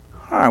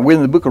All right, we're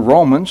in the book of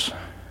Romans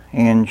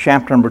in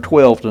chapter number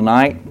 12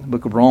 tonight. The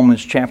book of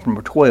Romans, chapter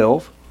number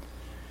 12.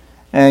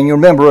 And you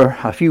remember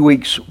a few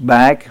weeks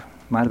back,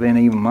 might have been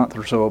even a month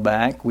or so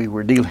back, we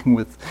were dealing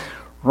with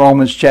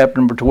Romans chapter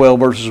number 12,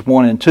 verses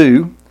 1 and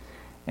 2.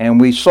 And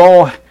we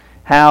saw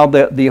how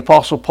the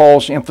Apostle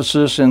Paul's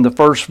emphasis in the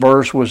first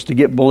verse was to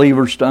get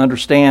believers to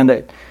understand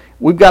that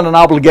we've got an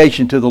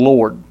obligation to the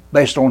Lord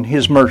based on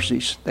His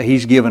mercies that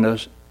He's given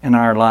us in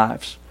our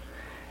lives.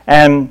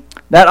 And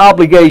that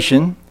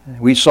obligation,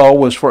 we saw,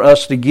 was for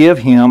us to give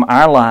Him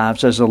our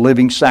lives as a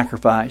living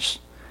sacrifice,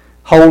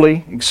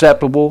 holy,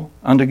 acceptable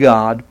unto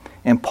God.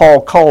 And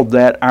Paul called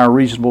that our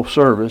reasonable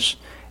service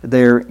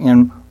there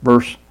in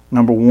verse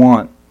number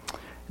 1.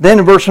 Then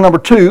in verse number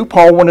 2,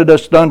 Paul wanted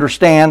us to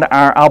understand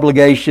our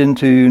obligation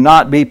to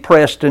not be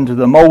pressed into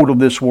the mold of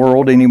this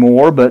world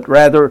anymore, but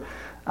rather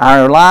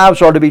our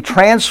lives are to be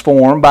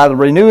transformed by the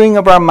renewing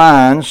of our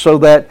minds so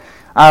that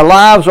our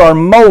lives are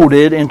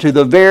molded into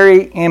the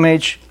very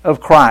image of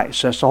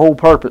Christ. That's the whole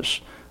purpose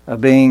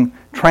of being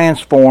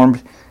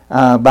transformed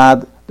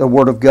by the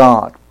Word of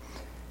God.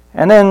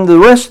 And then the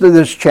rest of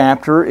this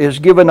chapter is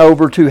given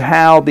over to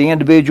how the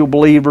individual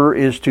believer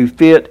is to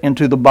fit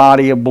into the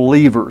body of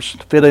believers,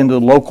 to fit into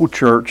the local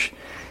church.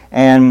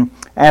 And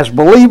as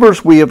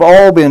believers, we have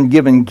all been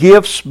given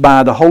gifts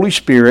by the Holy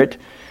Spirit,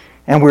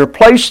 and we're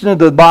placed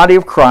into the body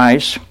of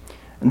Christ.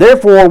 And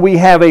therefore, we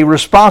have a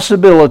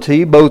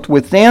responsibility both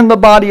within the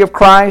body of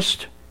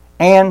Christ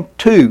and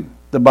to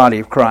the body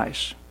of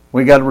Christ.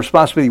 We've got a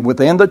responsibility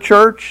within the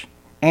church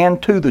and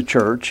to the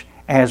church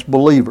as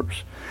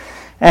believers.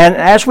 And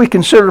as we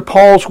consider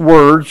Paul's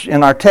words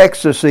in our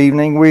text this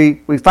evening,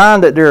 we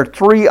find that there are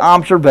three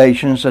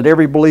observations that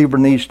every believer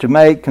needs to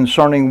make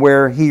concerning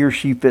where he or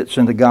she fits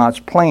into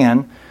God's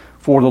plan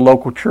for the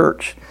local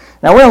church.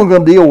 Now, we're only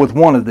going to deal with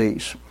one of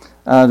these.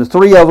 The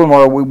three of them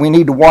are we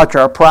need to watch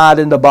our pride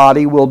in the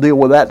body. We'll deal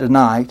with that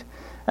tonight.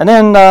 And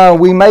then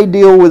we may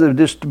deal with it,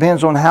 just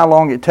depends on how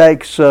long it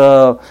takes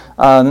the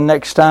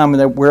next time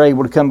that we're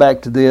able to come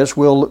back to this.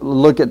 We'll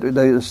look at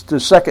the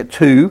second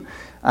two.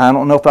 I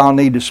don't know if I'll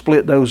need to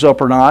split those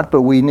up or not,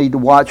 but we need to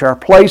watch our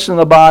place in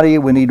the body.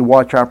 We need to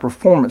watch our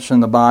performance in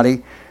the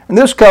body. And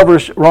this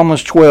covers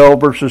Romans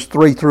 12, verses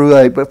 3 through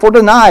 8. But for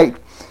tonight,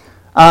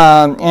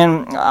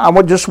 and I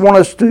would just want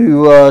us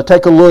to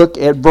take a look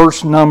at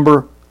verse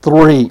number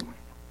 3.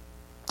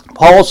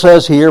 Paul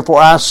says here, "For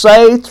I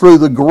say through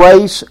the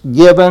grace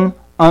given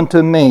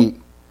unto me,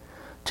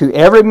 to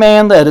every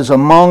man that is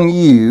among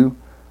you,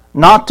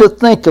 not to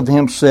think of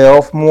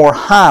himself more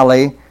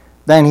highly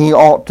than he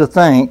ought to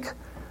think,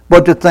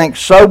 but to think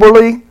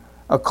soberly,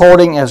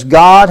 according as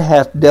God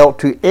hath dealt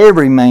to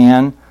every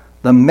man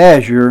the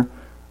measure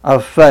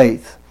of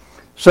faith."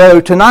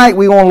 So tonight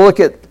we want to look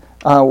at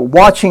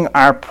watching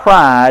our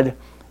pride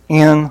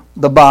in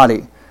the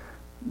body.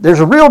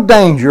 There's a real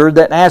danger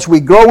that as we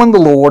grow in the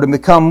Lord and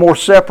become more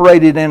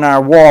separated in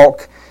our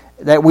walk,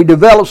 that we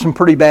develop some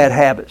pretty bad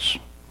habits.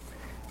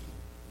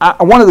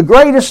 One of the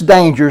greatest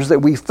dangers that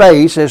we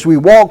face as we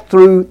walk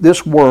through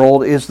this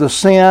world is the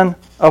sin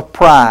of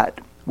pride.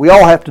 We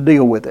all have to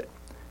deal with it.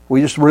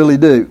 We just really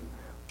do.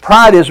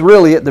 Pride is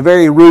really at the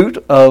very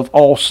root of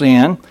all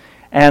sin,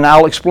 and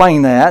I'll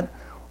explain that.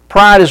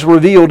 Pride is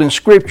revealed in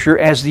Scripture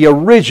as the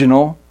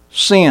original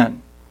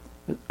sin.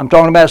 I'm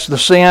talking about the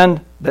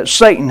sin that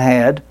Satan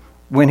had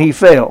when he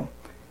fell.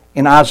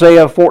 In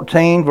Isaiah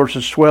 14,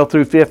 verses 12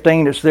 through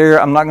 15, it's there.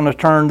 I'm not going to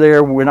turn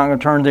there. We're not going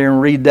to turn there and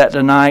read that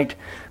tonight.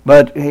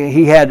 But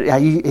he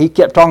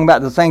kept talking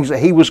about the things that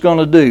he was going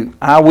to do.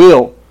 I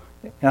will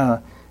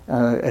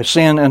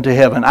ascend unto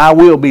heaven. I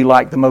will be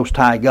like the Most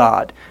High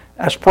God.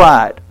 That's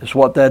pride. That's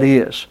what that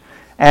is.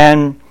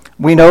 And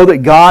we know that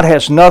God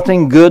has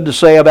nothing good to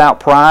say about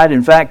pride.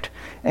 In fact,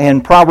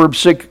 in Proverbs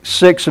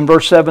 6 and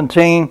verse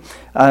 17,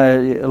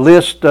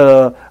 list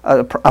a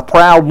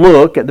proud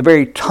look at the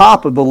very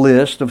top of the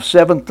list of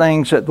 7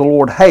 things that the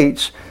Lord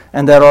hates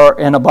and that are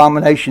an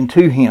abomination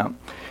to Him.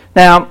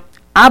 Now,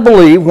 I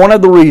believe one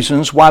of the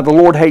reasons why the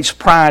Lord hates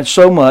pride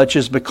so much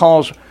is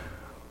because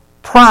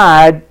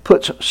pride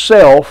puts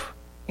self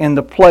in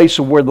the place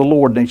of where the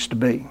Lord needs to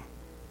be.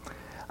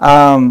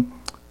 And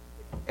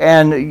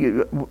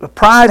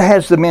pride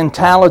has the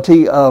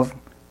mentality of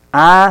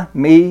I,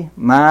 me,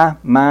 my,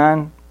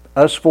 mine,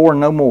 us four,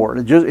 no more.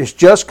 It's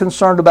just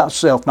concerned about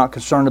self, not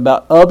concerned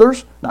about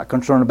others, not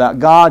concerned about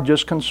God,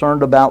 just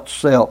concerned about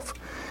self.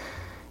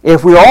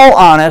 If we're all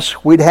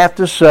honest, we'd have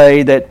to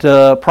say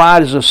that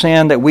pride is a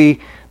sin that we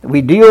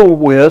deal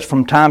with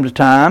from time to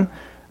time.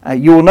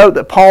 You will note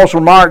that Paul's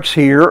remarks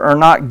here are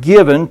not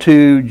given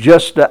to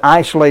just an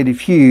isolated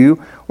few.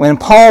 When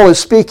Paul is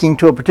speaking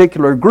to a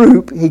particular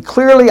group, he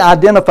clearly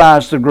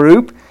identifies the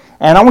group.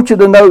 And I want you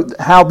to note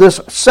how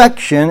this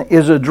section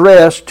is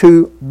addressed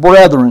to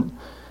brethren.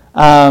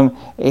 When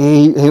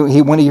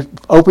he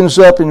opens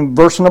up in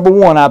verse number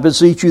 1, "I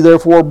beseech you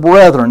therefore,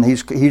 brethren."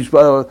 This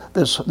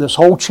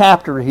whole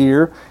chapter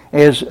here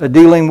is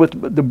dealing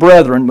with the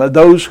brethren,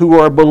 those who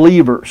are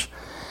believers.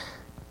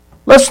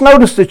 Let's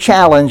notice the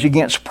challenge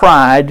against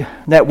pride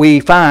that we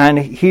find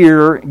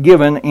here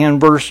given in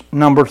verse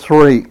number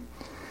 3.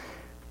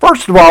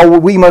 First of all,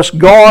 we must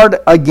guard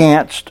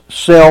against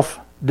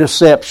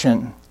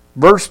self-deception.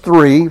 Verse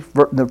 3,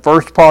 the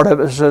first part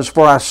of it says,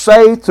 "For I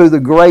say through the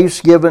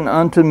grace given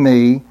unto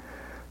me,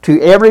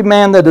 to every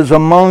man that is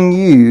among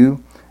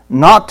you,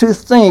 not to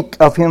think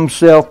of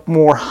himself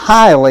more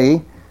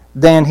highly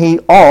than he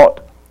ought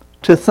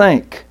to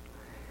think."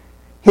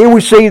 Here we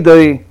see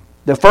the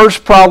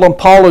first problem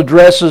Paul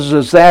addresses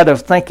is that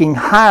of thinking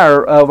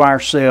higher of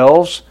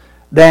ourselves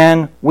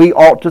than we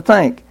ought to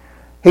think.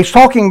 He's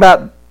talking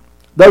about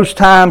those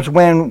times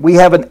when we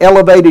have an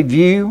elevated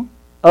view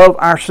of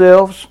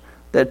ourselves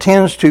that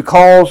tends to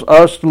cause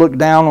us to look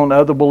down on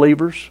other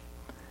believers.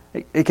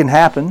 It can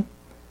happen.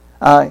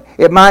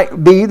 It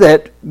might be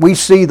that we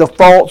see the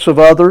faults of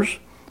others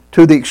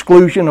to the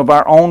exclusion of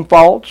our own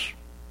faults.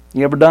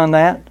 You ever done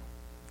that?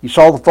 You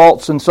saw the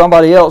faults in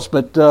somebody else,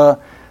 but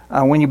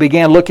when you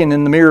began looking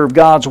in the mirror of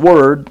God's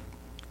Word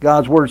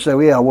said,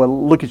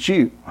 well, look at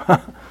you.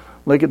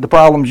 Look at the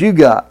problems you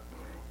got.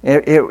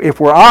 If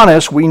we're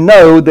honest, we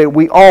know that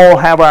we all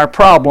have our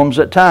problems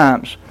at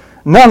times.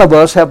 None of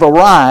us have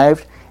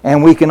arrived,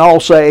 and we can all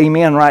say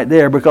amen right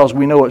there because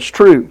we know it's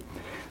true.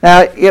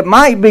 Now, it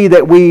might be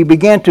that we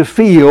begin to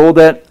feel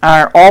that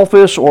our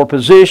office or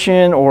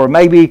position or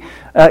maybe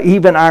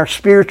even our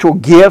spiritual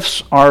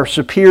gifts are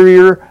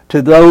superior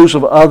to those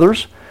of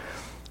others.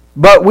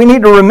 But we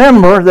need to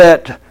remember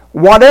that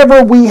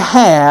whatever we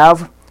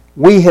have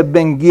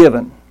been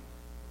given.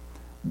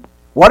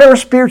 Whatever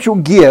spiritual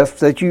gift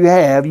that you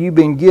have, you've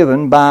been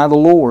given by the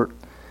Lord.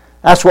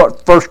 That's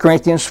what 1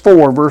 Corinthians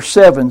 4 verse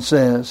 7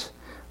 says.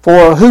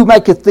 "For who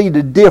maketh thee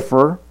to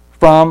differ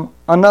from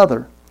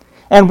another?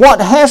 And what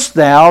hast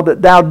thou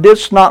that thou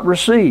didst not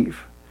receive?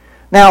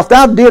 Now if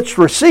thou didst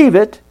receive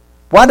it,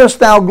 why dost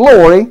thou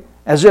glory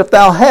as if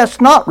thou hast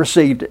not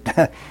received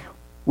it?"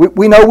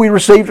 We know we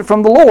received it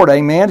from the Lord,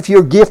 amen. If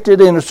you're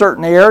gifted in a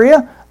certain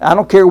area, I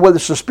don't care whether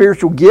it's a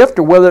spiritual gift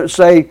or whether it's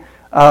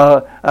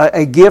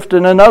a gift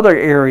in another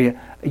area.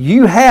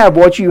 You have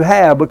what you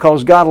have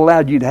because God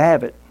allowed you to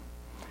have it.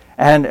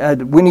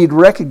 And we need to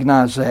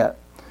recognize that.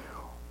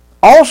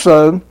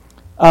 Also,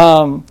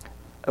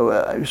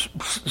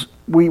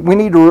 we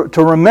need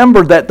to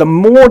remember that the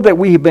more that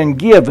we have been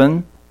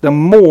given, the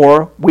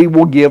more we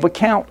will give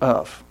account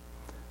of.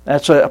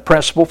 That's a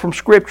principle from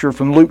Scripture,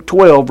 from Luke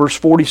 12, verse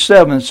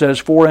 47. It says,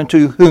 "For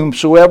unto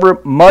whomsoever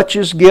much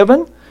is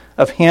given,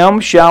 of him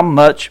shall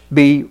much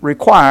be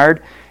required.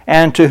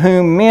 And to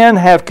whom men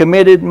have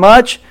committed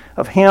much,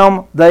 of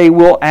him they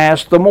will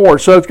ask the more."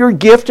 So if you're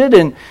gifted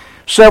in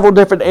several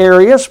different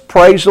areas,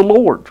 praise the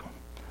Lord.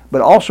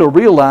 But also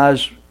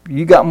realize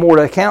you got more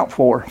to account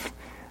for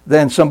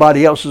than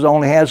somebody else who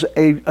only has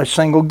a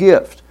single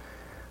gift.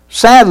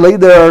 Sadly,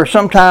 there are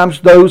sometimes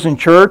those in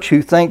church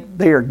who think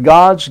they are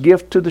God's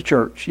gift to the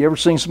church. You ever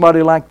seen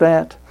somebody like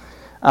that?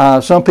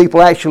 Some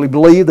people actually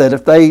believe that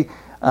if they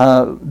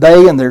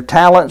and their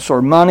talents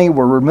or money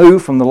were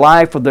removed from the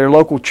life of their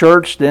local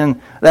church, then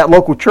that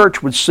local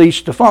church would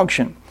cease to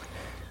function.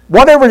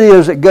 Whatever it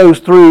is that goes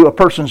through a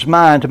person's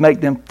mind to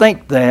make them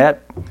think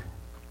that,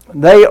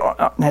 they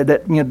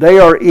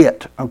are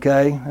it,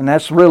 okay? And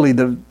that's really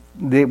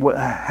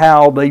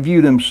how they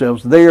view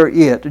themselves. They are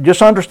it.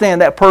 Just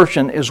understand that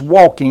person is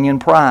walking in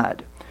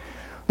pride.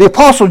 The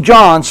Apostle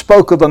John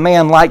spoke of a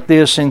man like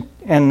this in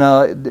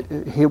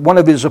one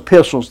of his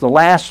epistles, the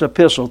last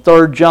epistle,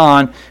 3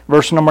 John,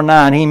 verse number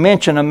 9. He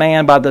mentioned a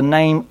man by the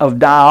name of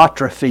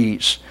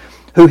Diotrephes,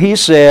 who he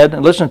said,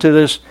 and listen to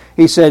this,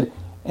 he said,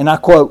 and I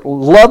quote,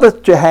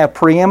 "loveth to have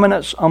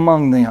preeminence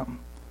among them."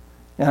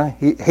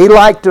 He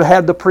liked to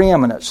have the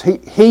preeminence.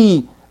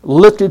 He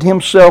lifted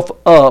himself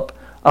up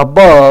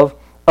above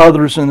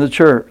others in the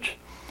church.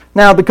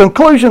 Now, the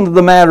conclusion of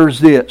the matter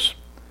is this.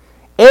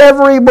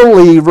 Every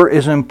believer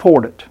is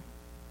important.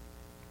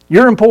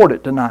 You're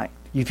important tonight.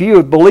 If you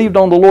have believed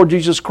on the Lord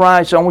Jesus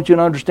Christ, I want you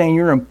to understand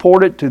you're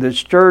important to this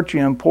church.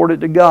 You're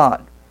important to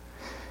God.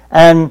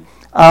 And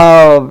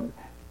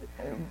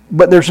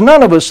but there's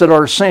none of us that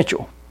are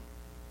essential.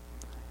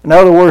 In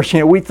other words,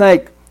 we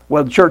think,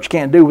 well, the church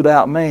can't do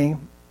without me.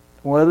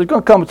 Well, there's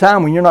going to come a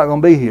time when you're not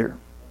going to be here.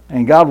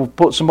 And God will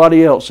put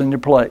somebody else in your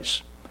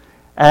place.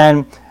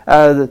 And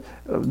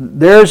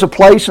there is a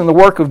place in the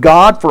work of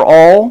God for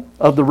all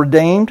of the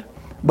redeemed,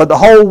 but the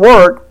whole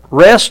work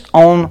rests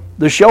on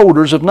the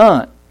shoulders of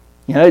none.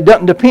 It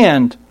doesn't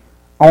depend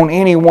on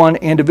any one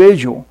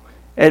individual.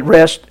 It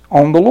rests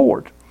on the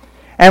Lord.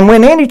 And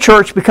when any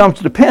church becomes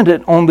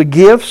dependent on the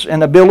gifts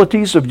and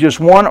abilities of just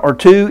one or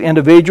two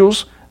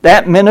individuals,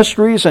 that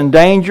ministry is in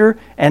danger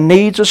and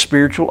needs a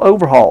spiritual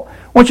overhaul.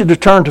 I want you to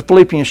turn to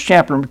Philippians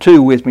chapter number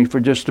 2 with me for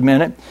just a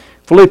minute.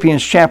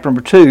 Philippians chapter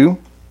number 2.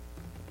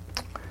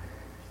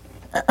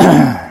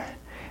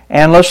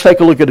 And let's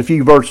take a look at a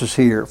few verses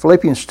here.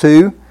 Philippians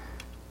 2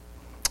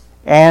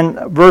 and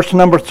verse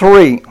number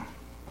 3.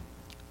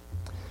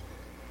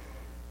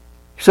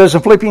 It says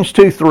in Philippians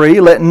 2:3,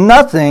 "Let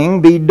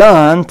nothing be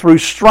done through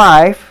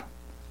strife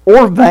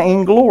or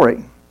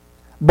vainglory,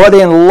 But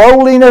in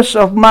lowliness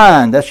of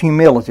mind, that's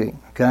humility,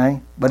 okay?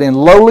 But in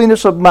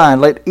lowliness of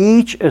mind, let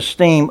each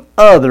esteem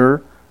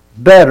other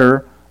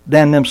better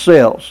than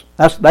themselves.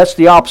 That's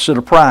the opposite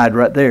of pride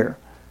right there.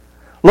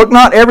 Look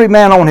not every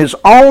man on his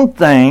own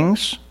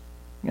things.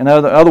 In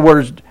other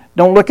words,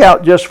 don't look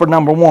out just for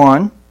number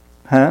one,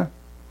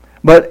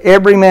 but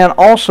every man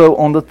also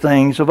on the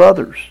things of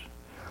others.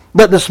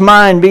 Let this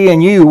mind be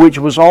in you, which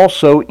was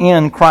also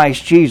in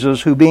Christ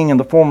Jesus, who being in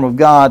the form of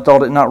God,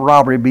 thought it not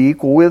robbery to be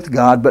equal with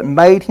God, but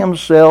made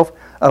himself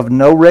of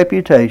no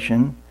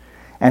reputation,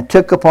 and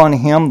took upon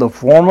him the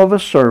form of a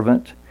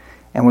servant,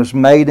 and was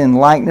made in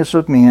likeness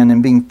of men.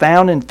 And being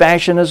found in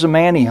fashion as a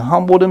man, he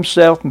humbled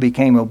himself and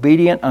became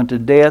obedient unto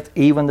death,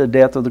 even the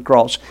death of the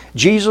cross.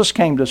 Jesus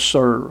came to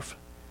serve.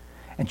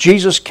 And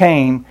Jesus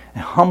came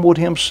and humbled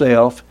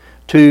himself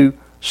to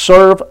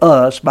serve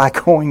us by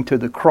going to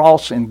the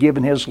cross and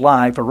giving his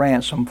life a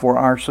ransom for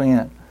our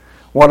sin.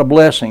 What a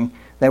blessing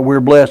that we're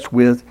blessed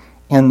with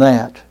in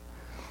that.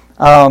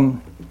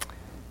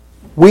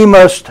 We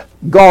must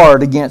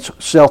guard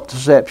against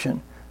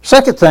self-deception.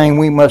 Second thing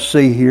we must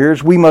see here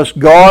is we must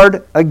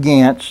guard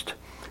against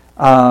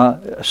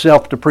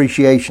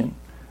self-depreciation.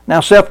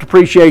 Now,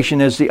 self-depreciation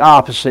is the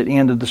opposite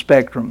end of the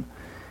spectrum.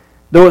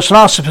 Though it's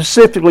not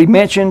specifically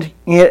mentioned,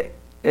 it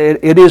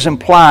is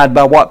implied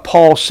by what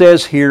Paul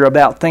says here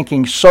about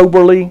thinking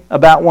soberly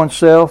about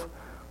oneself.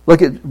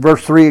 Look at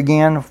verse 3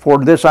 again.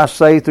 For this I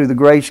say through the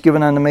grace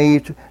given unto me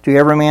to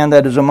every man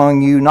that is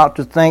among you, not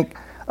to think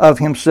of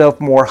himself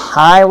more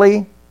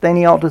highly than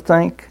he ought to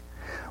think,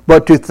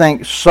 but to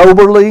think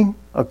soberly,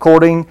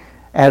 according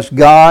as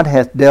God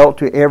hath dealt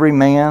to every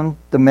man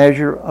the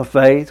measure of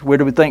faith. We're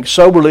to think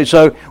soberly.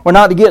 So we're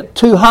not to get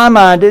too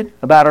high-minded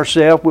about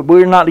ourselves, but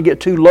we're not to get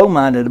too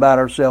low-minded about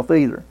ourselves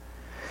either.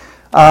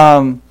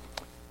 There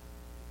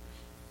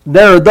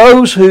are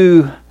those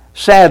who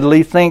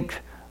sadly think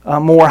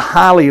more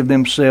highly of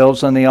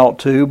themselves than they ought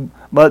to,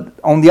 but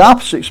on the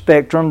opposite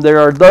spectrum, there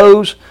are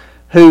those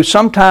who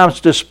sometimes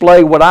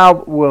display what I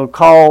will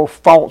call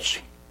false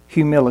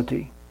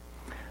humility.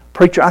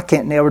 Preacher, I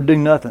can't never do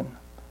nothing.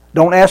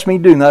 Don't ask me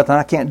to do nothing.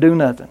 I can't do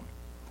nothing.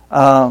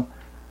 There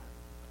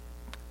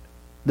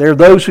are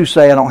those who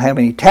say, I don't have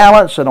any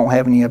talents, I don't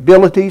have any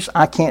abilities,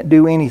 I can't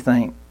do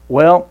anything.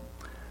 Well,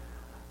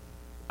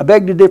 I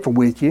beg to differ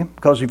with you,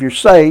 because if you're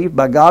saved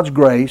by God's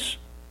grace,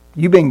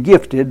 you've been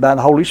gifted by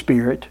the Holy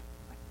Spirit,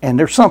 and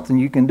there's something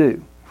you can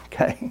do.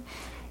 Okay,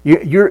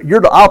 you're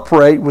to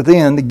operate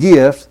within the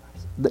gift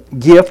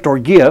or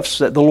gifts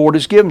that the Lord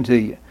has given to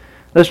you.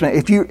 Listen,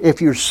 if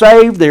you're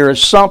saved, there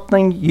is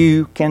something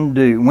you can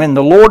do. When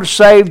the Lord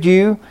saved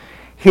you,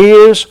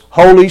 His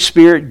Holy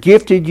Spirit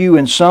gifted you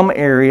in some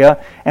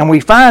area, and we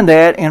find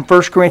that in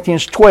 1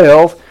 Corinthians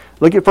 12.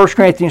 Look at 1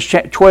 Corinthians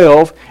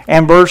 12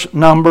 and verse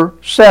number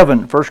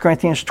 7. 1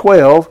 Corinthians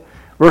 12,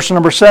 verse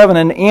number 7.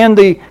 And in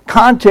the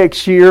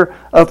context here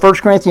of 1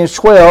 Corinthians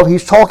 12,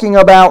 he's talking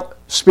about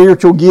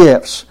spiritual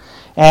gifts.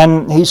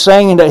 And he's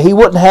saying that he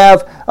wouldn't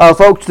have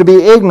folks to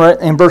be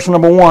ignorant in verse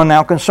number 1.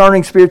 Now,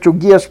 concerning spiritual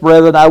gifts,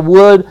 brethren, I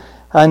would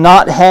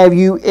not have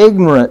you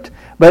ignorant.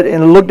 But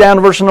look down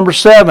to verse number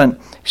 7.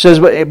 He says,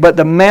 but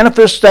the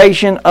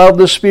manifestation of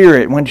the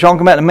Spirit. When he's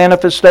talking about the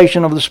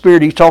manifestation of the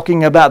Spirit, he's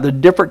talking about the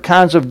different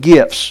kinds of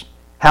gifts.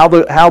 How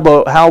the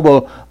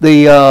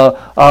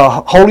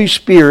Holy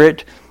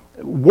Spirit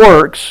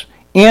works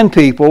in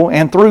people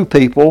and through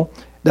people.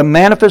 The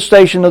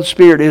manifestation of the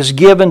Spirit is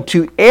given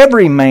to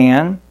every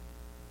man.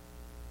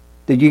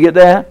 Did you get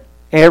that?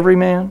 Every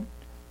man.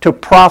 To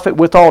profit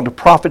withal, to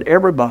profit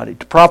everybody,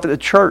 to profit the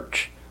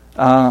church.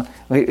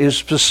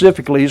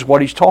 Specifically is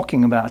what he's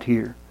talking about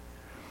here.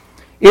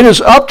 It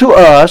is up to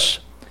us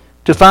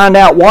to find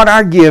out what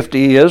our gift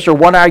is or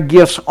what our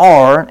gifts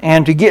are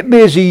and to get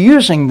busy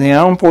using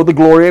them for the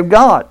glory of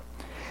God.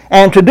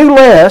 And to do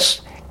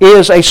less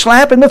is a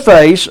slap in the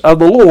face of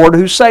the Lord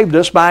who saved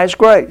us by His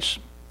grace.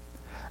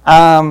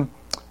 When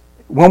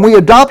we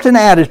adopt an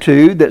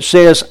attitude that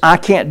says, I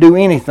can't do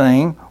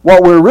anything,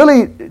 what we're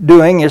really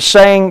doing is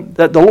saying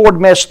that the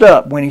Lord messed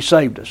up when He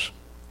saved us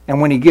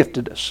and when He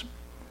gifted us.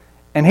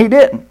 And He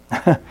didn't.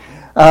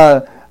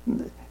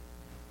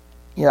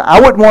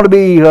 I wouldn't want to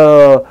be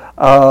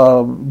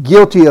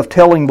guilty of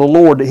telling the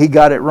Lord that He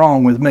got it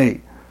wrong with me.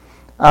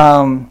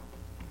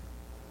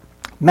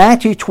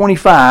 Matthew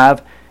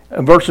 25,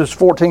 verses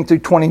 14 through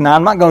 29.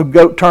 I'm not going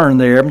to turn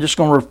there. I'm just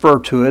going to refer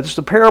to it. It's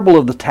the parable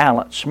of the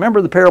talents.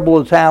 Remember the parable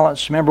of the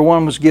talents? Remember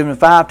one was given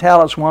 5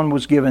 talents, one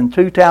was given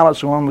 2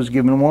 talents, and one was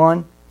given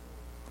 1?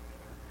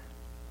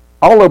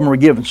 All of them were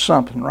given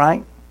something,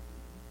 right?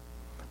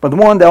 But the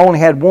one that only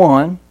had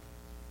 1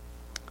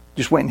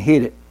 just went and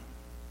hid it.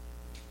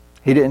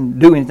 He didn't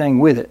do anything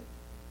with it.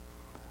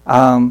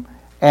 And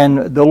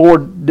the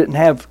Lord didn't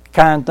have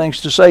kind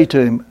things to say to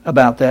him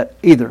about that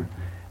either.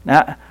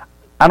 Now,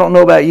 I don't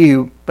know about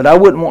you, but I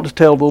wouldn't want to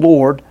tell the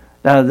Lord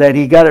that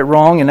He got it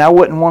wrong, and I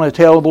wouldn't want to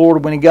tell the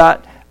Lord when He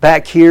got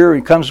back here,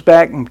 He comes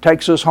back and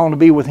takes us home to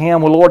be with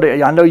Him. Well, Lord,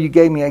 I know You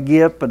gave me a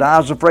gift, but I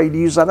was afraid to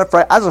use that.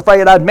 I was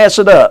afraid I'd mess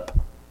it up.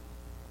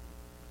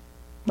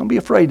 Don't be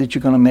afraid that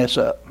you're going to mess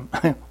up.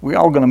 We're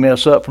all going to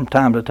mess up from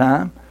time to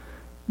time.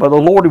 But the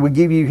Lord will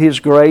give you His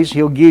grace.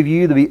 He'll give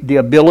you the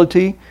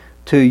ability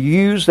to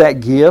use that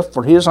gift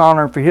for His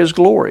honor and for His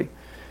glory.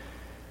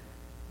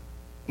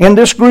 In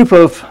this group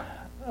of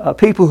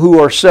people who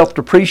are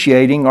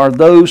self-depreciating are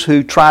those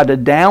who try to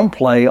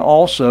downplay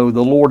also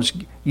the Lord's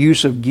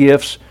use of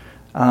gifts,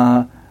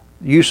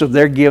 use of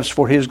their gifts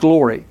for His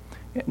glory.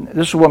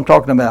 This is what I'm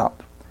talking about.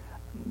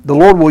 The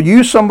Lord will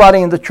use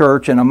somebody in the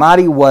church in a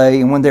mighty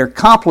way, and when they're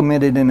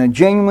complimented in a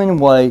genuine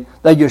way,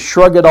 they just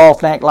shrug it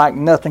off and act like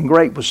nothing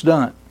great was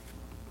done.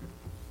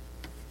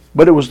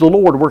 But it was the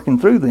Lord working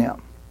through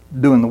them,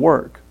 doing the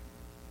work.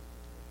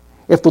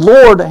 If the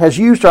Lord has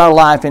used our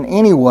life in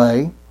any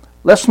way,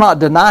 let's not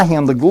deny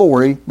Him the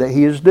glory that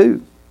He is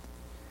due.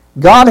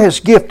 God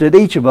has gifted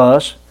each of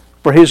us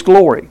for His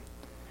glory.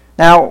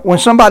 Now, when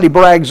somebody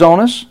brags on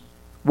us,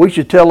 we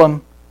should tell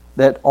them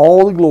that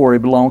all the glory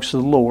belongs to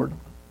the Lord.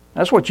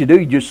 That's what you do.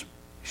 You just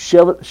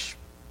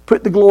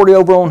put the glory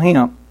over on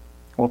Him.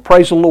 Well,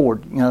 praise the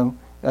Lord.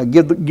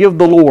 Give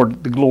the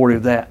Lord the glory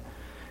of that.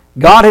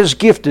 God has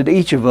gifted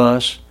each of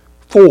us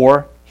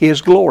for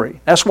His glory.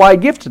 That's why He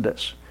gifted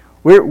us.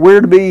 We're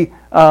to be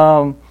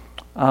a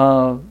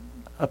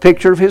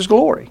picture of His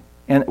glory,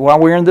 and while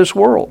we're in this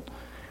world.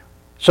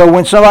 So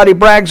when somebody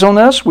brags on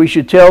us, we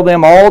should tell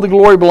them all the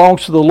glory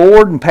belongs to the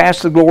Lord and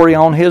pass the glory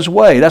on His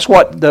way. That's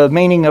what the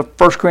meaning of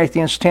 1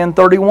 Corinthians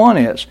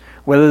 10:31 is.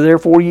 Whether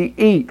therefore ye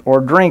eat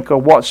or drink or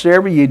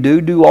whatsoever ye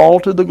do, do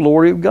all to the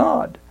glory of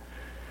God.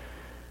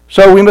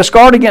 So we must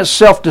guard against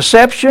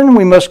self-deception.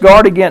 We must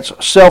guard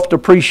against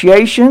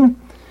self-depreciation.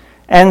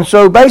 And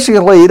so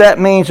basically that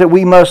means that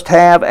we must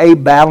have a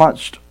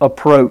balanced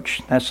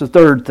approach. That's the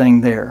third thing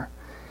there.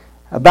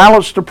 A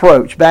balanced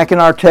approach. Back in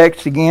our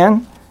text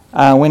again,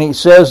 when he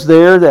says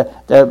there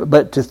that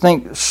but to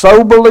think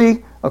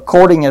soberly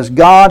according as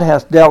God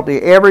hath dealt to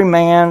every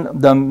man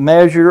the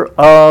measure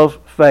of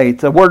faith.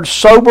 The word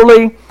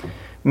soberly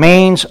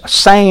means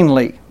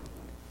sanely,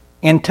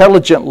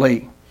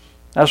 intelligently.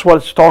 That's what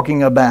it's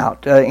talking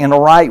about, in a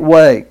right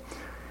way.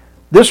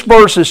 This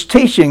verse is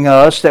teaching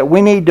us that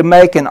we need to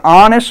make an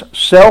honest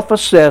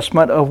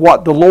self-assessment of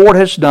what the Lord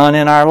has done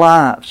in our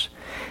lives.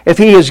 If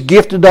He has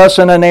gifted us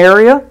in an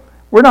area,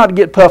 we're not to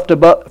get puffed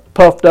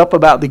up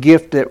about the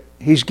gift that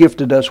He's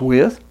gifted us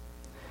with.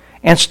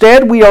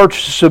 Instead, we are to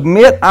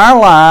submit our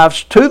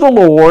lives to the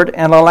Lord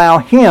and allow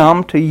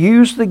Him to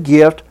use the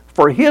gift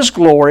for His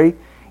glory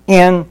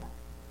in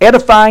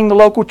edifying the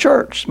local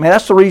church. I mean,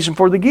 that's the reason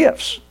for the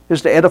gifts,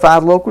 is to edify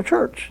the local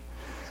church.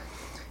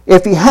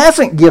 If He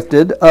hasn't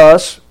gifted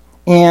us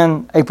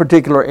in a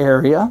particular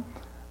area,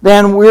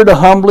 then we're to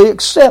humbly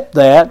accept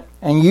that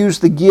and use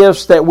the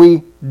gifts that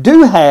we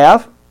do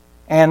have.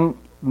 And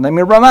let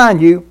me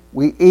remind you,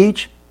 we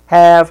each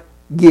have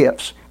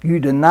gifts. If you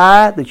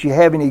deny that you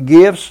have any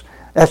gifts,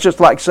 that's just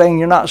like saying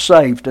you're not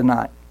saved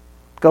tonight.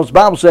 Because the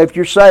Bible says if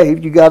you're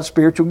saved, you got a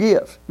spiritual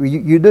gift.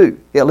 You do,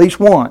 at least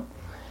one.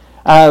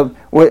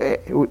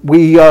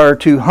 We are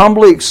to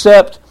humbly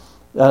accept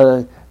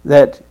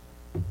that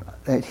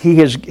He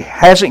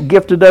hasn't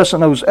gifted us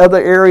in those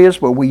other areas,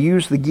 but we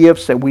use the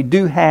gifts that we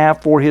do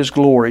have for His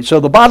glory.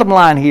 So the bottom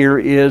line here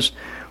is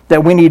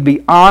that we need to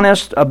be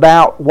honest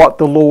about what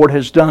the Lord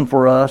has done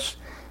for us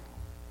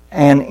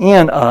and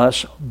in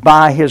us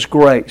by His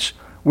grace.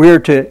 We're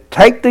to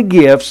take the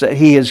gifts that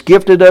He has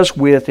gifted us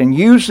with and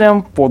use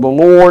them for the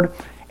Lord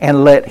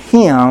and let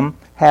Him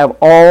have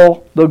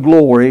all the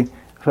glory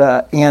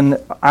in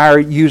our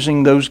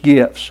using those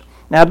gifts.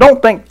 Now,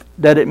 don't think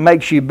that it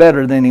makes you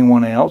better than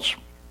anyone else,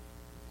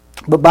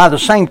 but by the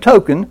same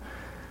token,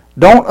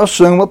 don't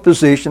assume a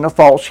position of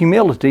false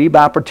humility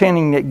by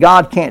pretending that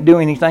God can't do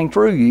anything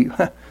through you.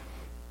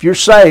 If you're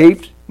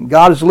saved,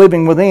 God is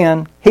living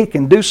within, He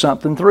can do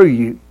something through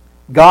you.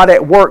 God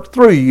at work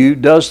through you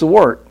does the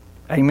work.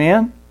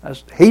 Amen?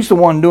 He's the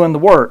one doing the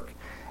work.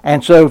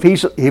 And so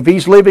if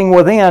he's living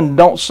within,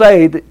 don't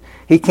say that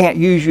He can't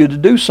use you to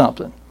do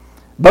something.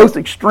 Both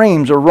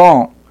extremes are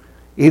wrong.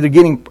 Either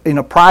getting in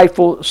a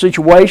prideful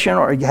situation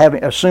or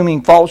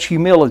assuming false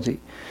humility.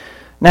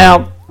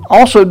 Now,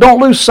 also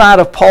don't lose sight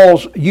of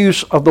Paul's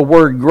use of the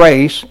word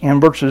grace in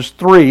verses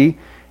 3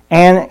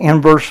 and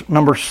in verse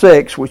number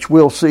 6, which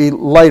we'll see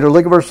later.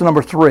 Look at verse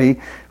number 3.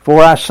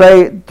 For I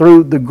say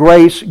through the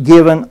grace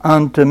given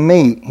unto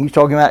me. He's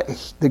talking about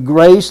the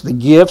grace, the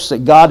gifts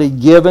that God had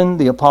given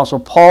the Apostle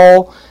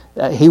Paul.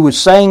 He was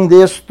saying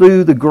this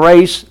through the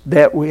grace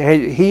that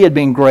he had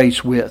been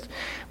graced with.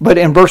 But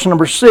in verse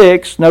number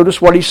 6,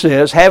 notice what he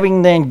says.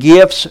 Having then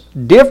gifts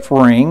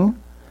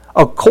differing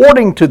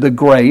according to the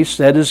grace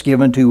that is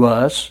given to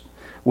us,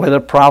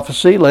 whether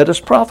prophecy, let us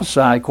prophesy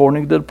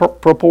according to the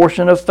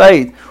proportion of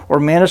faith.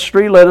 Or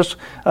ministry, let us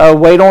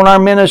wait on our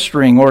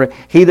ministering. Or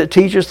he that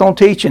teacheth on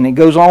teaching. It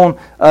goes on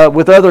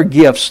with other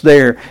gifts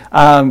there.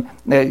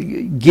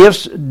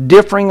 Gifts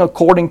differing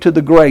according to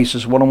the grace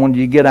is what I wanted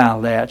you to get out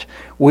of that.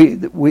 We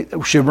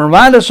should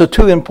remind us of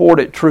two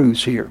important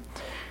truths here.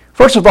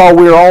 First of all,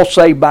 we are all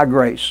saved by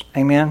grace.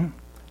 Amen?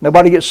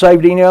 Nobody gets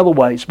saved any other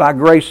way. It's by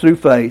grace through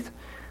faith.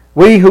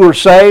 We who are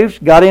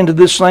saved got into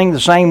this thing the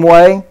same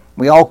way.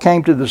 We all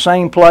came to the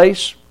same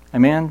place.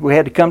 Amen. We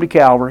had to come to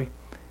Calvary.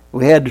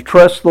 We had to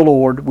trust the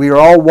Lord. We are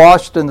all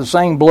washed in the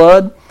same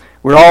blood.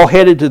 We're all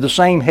headed to the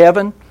same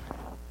heaven.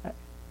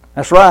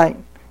 That's right.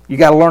 You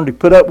got to learn to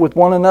put up with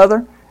one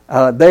another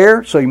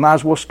there, so you might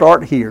as well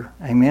start here.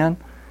 Amen.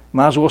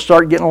 Might as well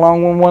start getting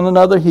along with one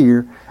another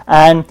here.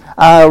 And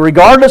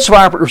regardless of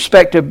our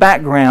respective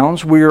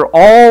backgrounds, we are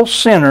all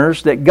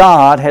sinners that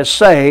God has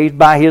saved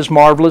by His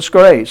marvelous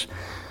grace.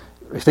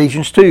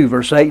 Ephesians 2,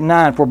 verse 8 and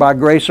 9, for by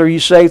grace are you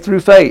saved through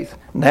faith,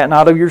 and that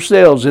not of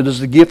yourselves. It is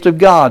the gift of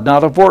God,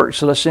 not of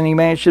works, lest any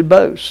man should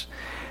boast.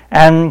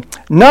 And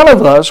none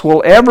of us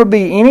will ever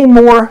be any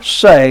more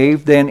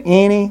saved than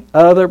any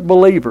other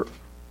believer.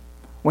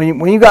 When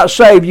you got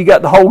saved, you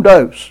got the whole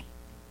dose.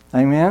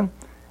 Amen?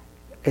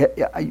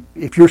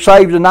 If you're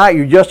saved tonight,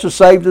 you're just as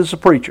saved as a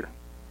preacher.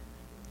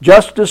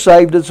 Just as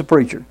saved as a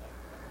preacher.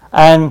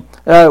 And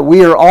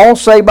we are all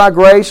saved by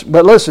grace.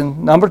 But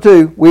listen, number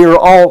 2, we are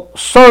all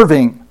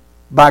serving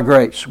by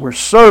grace. We're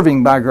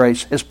serving by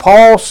grace. As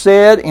Paul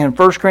said in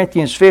 1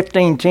 Corinthians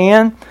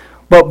 15:10,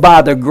 but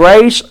by the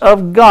grace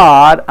of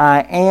God,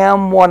 I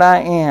am what I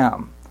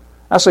am.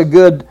 That's a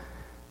good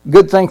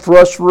thing for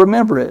us to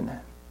remember, isn't it?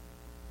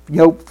 You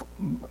know,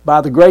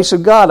 by the grace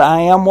of God,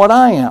 I am what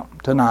I am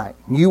tonight.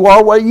 You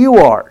are what you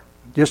are.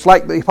 Just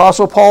like the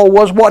Apostle Paul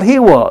was what he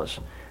was.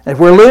 If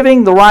we're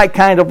living the right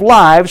kind of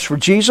lives for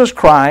Jesus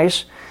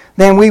Christ,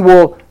 then we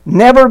will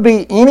never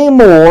be any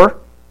more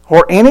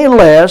or any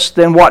less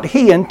than what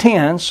He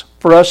intends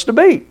for us to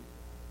be.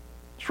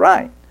 That's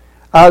right.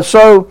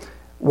 So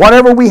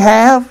whatever we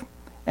have,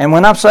 and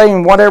when I'm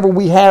saying whatever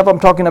we have, I'm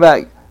talking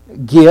about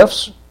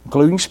gifts,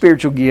 including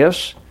spiritual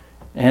gifts,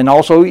 and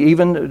also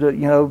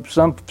even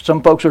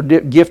some folks are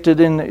gifted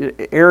in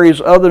areas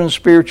other than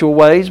spiritual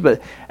ways,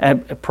 but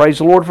praise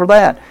the Lord for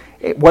that.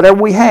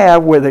 Whatever we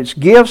have, whether it's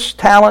gifts,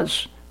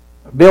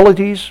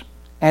 abilities,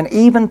 and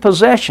even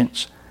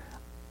possessions,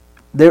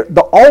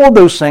 all of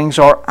those things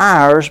are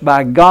ours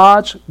by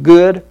God's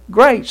good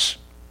grace.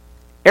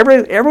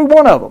 Every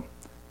one of them,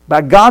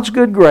 by God's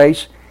good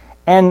grace,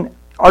 and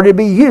are to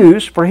be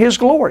used for His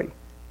glory.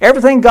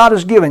 Everything God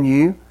has given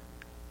you,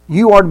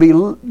 you are to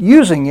be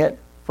using it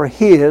for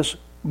His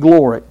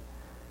glory.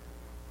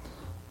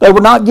 They were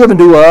not given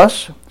to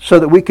us so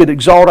that we could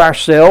exalt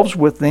ourselves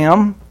with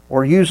them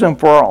or use them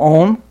for our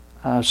own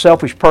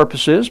selfish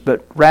purposes,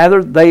 but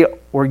rather they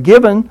were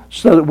given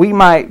so that we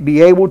might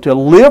be able to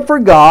live for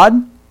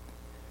God,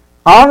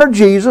 honor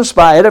Jesus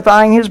by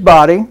edifying His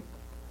body,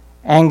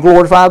 and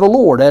glorify the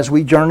Lord as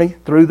we journey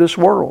through this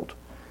world.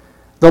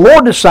 The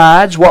Lord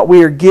decides what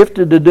we are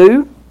gifted to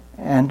do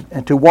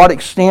and to what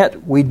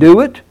extent we do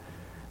it.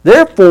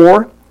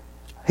 Therefore,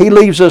 He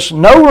leaves us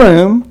no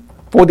room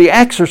for the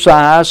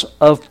exercise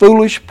of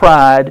foolish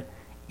pride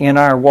in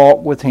our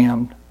walk with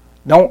Him.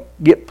 Don't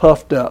get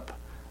puffed up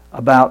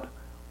about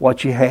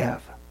what you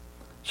have.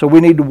 So we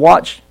need to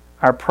watch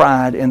our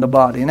pride in the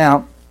body.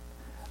 Now,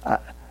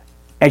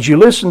 as you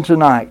listen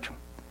tonight,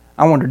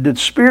 I wonder, did the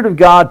Spirit of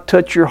God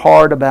touch your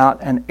heart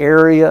about an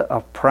area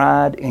of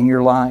pride in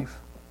your life?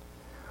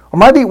 Or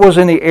maybe it was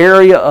in the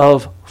area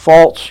of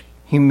false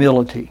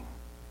humility.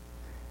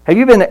 Have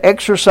you been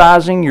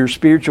exercising your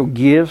spiritual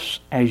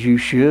gifts as you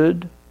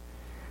should?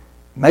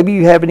 Maybe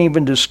you haven't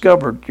even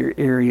discovered your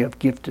area of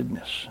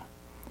giftedness.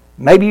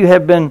 Maybe you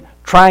have been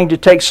trying to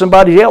take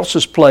somebody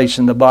else's place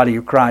in the body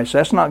of Christ.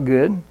 That's not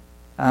good.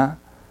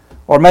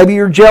 Or maybe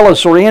you're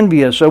jealous or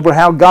envious over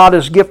how God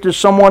has gifted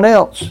someone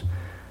else.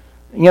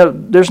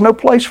 There's no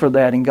place for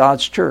that in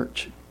God's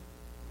church.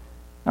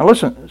 Now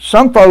listen,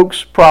 some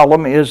folks'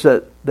 problem is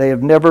that they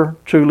have never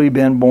truly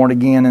been born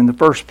again in the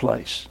first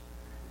place.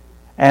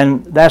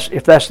 And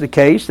if that's the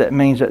case, that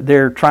means that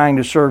they're trying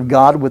to serve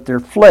God with their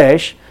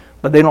flesh,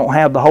 but they don't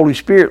have the Holy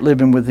Spirit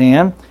living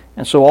within.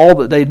 And so all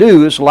that they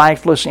do is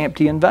lifeless,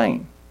 empty, and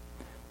vain.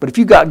 But if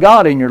you got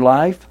God in your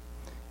life,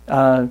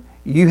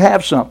 you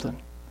have something.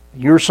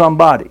 You're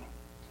somebody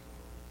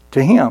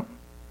to Him.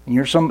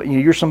 You're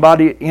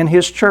somebody in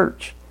His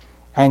church.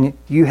 And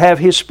you have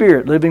His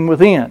Spirit living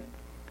within.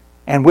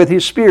 And with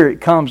His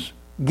Spirit comes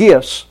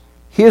gifts,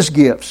 His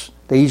gifts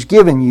that He's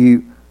given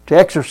you to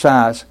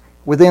exercise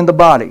within the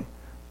body.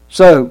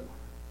 So,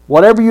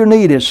 whatever your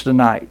need is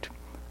tonight,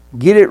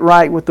 get it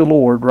right with the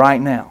Lord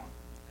right now.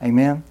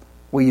 Amen.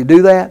 Will you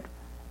do that?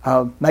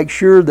 Make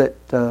sure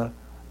that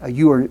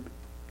you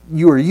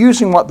are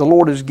using what the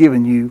Lord has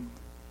given you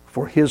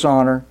for His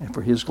honor and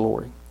for His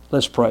glory.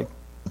 Let's pray.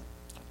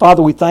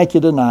 Father, we thank You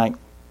tonight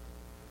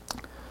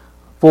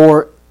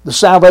for the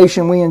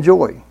salvation we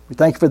enjoy. We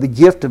thank You for the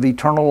gift of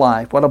eternal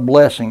life. What a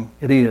blessing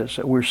it is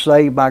that we're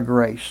saved by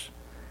grace.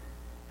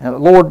 And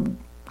Lord,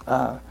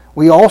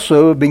 we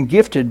also have been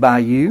gifted by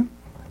You,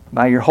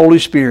 by Your Holy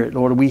Spirit.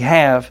 Lord, we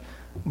have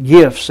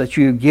gifts that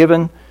You have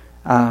given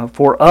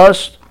for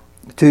us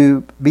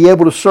to be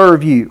able to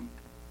serve You.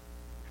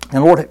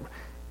 And Lord,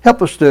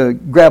 help us to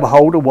grab a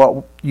hold of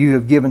what You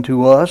have given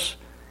to us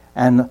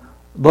and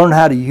learn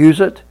how to use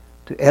it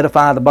to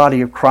edify the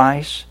body of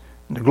Christ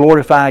and to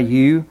glorify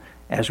You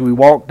as we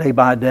walk day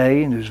by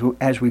day and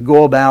as we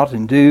go about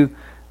and do,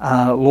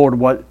 Lord,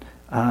 what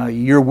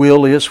your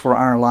will is for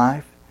our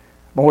life.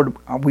 Lord,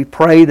 we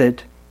pray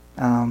that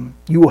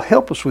you will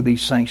help us with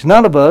these things.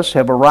 None of us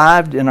have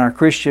arrived in our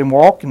Christian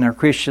walk, in our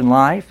Christian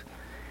life,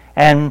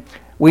 and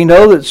we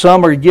know that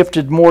some are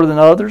gifted more than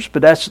others,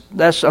 but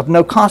that's of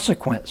no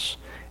consequence.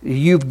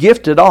 You've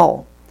gifted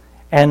all,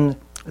 and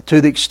to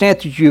the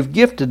extent that you've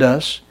gifted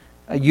us,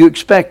 you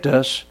expect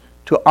us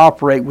to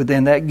operate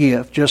within that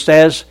gift, just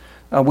as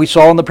we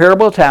saw in the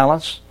parable of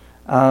talents.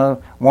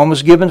 One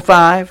was given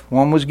 5,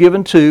 one was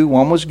given 2,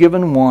 one was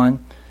given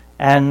 1,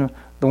 and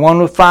the one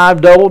with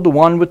 5 doubled, the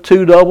one with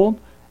 2 doubled,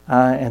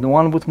 and the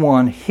one with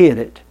 1 hid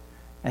it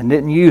and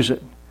didn't use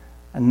it.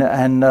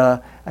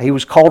 And he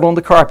was called on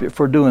the carpet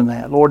for doing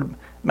that. Lord,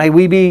 may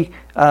we be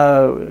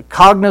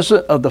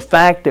cognizant of the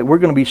fact that we're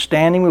going to be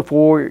standing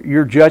before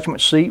your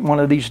judgment seat one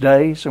of these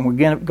days, and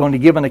we're going to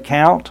give an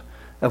account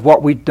of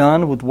what we've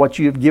done with what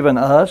you have given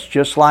us,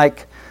 just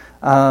like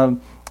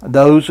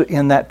those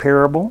in that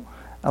parable.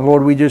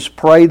 Lord, we just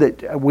pray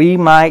that we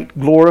might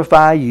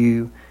glorify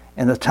you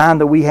in the time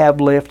that we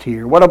have left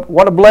here.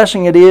 What a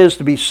blessing it is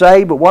to be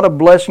saved, but what a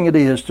blessing it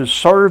is to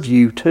serve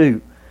you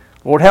too.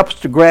 Lord, help us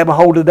to grab a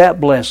hold of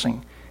that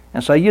blessing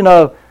and say,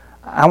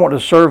 I want to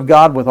serve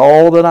God with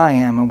all that I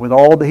am and with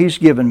all that he's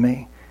given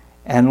me.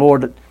 And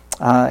Lord,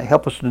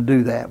 help us to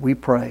do that, we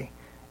pray.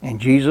 In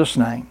Jesus'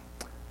 name,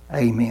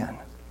 amen.